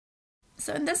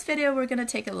So in this video, we're going to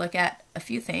take a look at a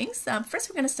few things. First,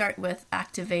 we're going to start with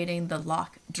activating the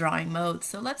lock drawing mode.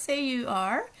 So let's say you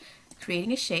are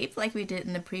creating a shape like we did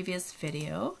in the previous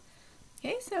video.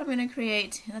 Okay, so I'm going to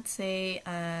create, let's say,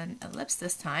 an ellipse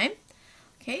this time.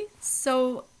 Okay,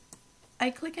 so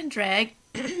I click and drag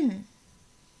an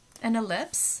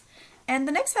ellipse, and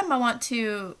the next time I want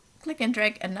to click and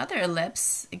drag another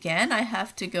ellipse, again, I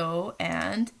have to go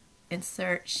and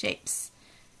insert shapes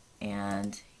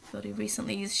and go to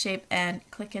recently used shape and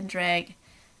click and drag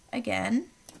again.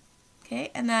 Okay,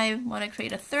 and I want to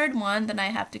create a third one, then I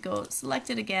have to go select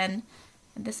it again,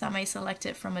 and this time I select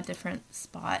it from a different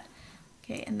spot.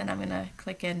 Okay, and then I'm going to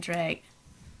click and drag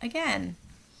again.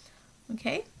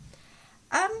 Okay,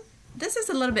 this is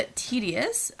a little bit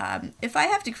tedious. If I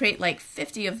have to create like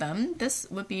 50 of them, this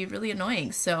would be really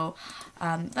annoying. So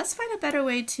let's find a better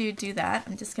way to do that.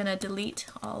 I'm just going to delete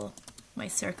all my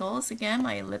circles again,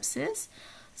 my ellipses.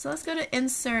 So let's go to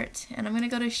Insert, and I'm going to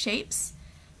go to Shapes.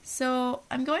 So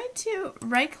I'm going to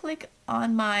right-click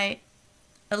on my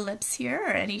ellipse here,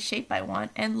 or any shape I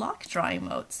want, and lock drawing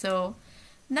mode. So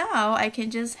now I can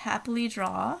just happily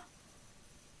draw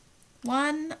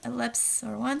one ellipse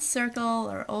or one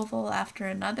circle or oval after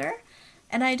another,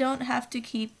 and I don't have to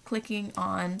keep clicking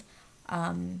on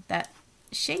that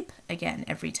shape again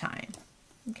every time.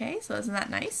 Okay, so isn't that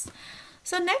nice?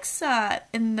 So next,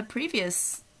 in the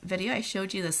previous video, I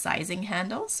showed you the sizing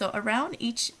handle. So around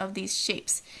each of these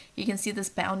shapes, you can see this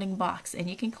bounding box, and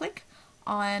you can click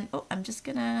on, oh, I'm just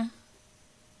gonna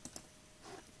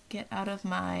get out of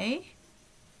my,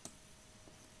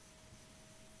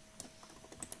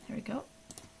 there we go.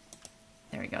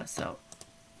 There we go. So,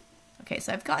 okay,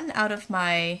 so I've gotten out of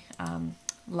my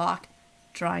lock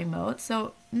drawing mode.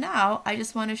 So now I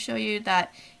just want to show you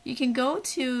that you can go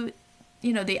to,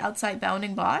 the outside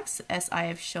bounding box, as I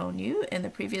have shown you in the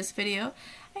previous video,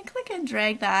 and click and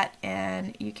drag that,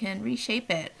 and you can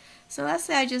reshape it. So let's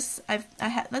say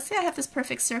let's say I have this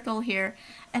perfect circle here,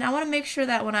 and I want to make sure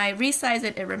that when I resize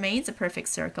it, it remains a perfect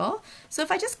circle. So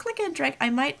if I just click and drag, I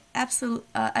might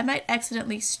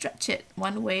accidentally stretch it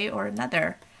one way or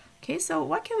another. Okay, so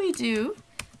what can we do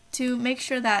to make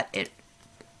sure that it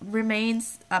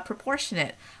remains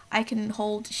proportionate? I can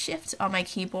hold Shift on my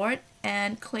keyboard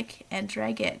and click and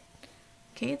drag it.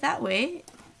 Okay, that way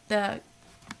the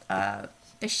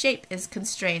shape is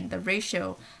constrained, the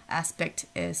ratio aspect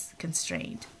is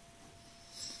constrained.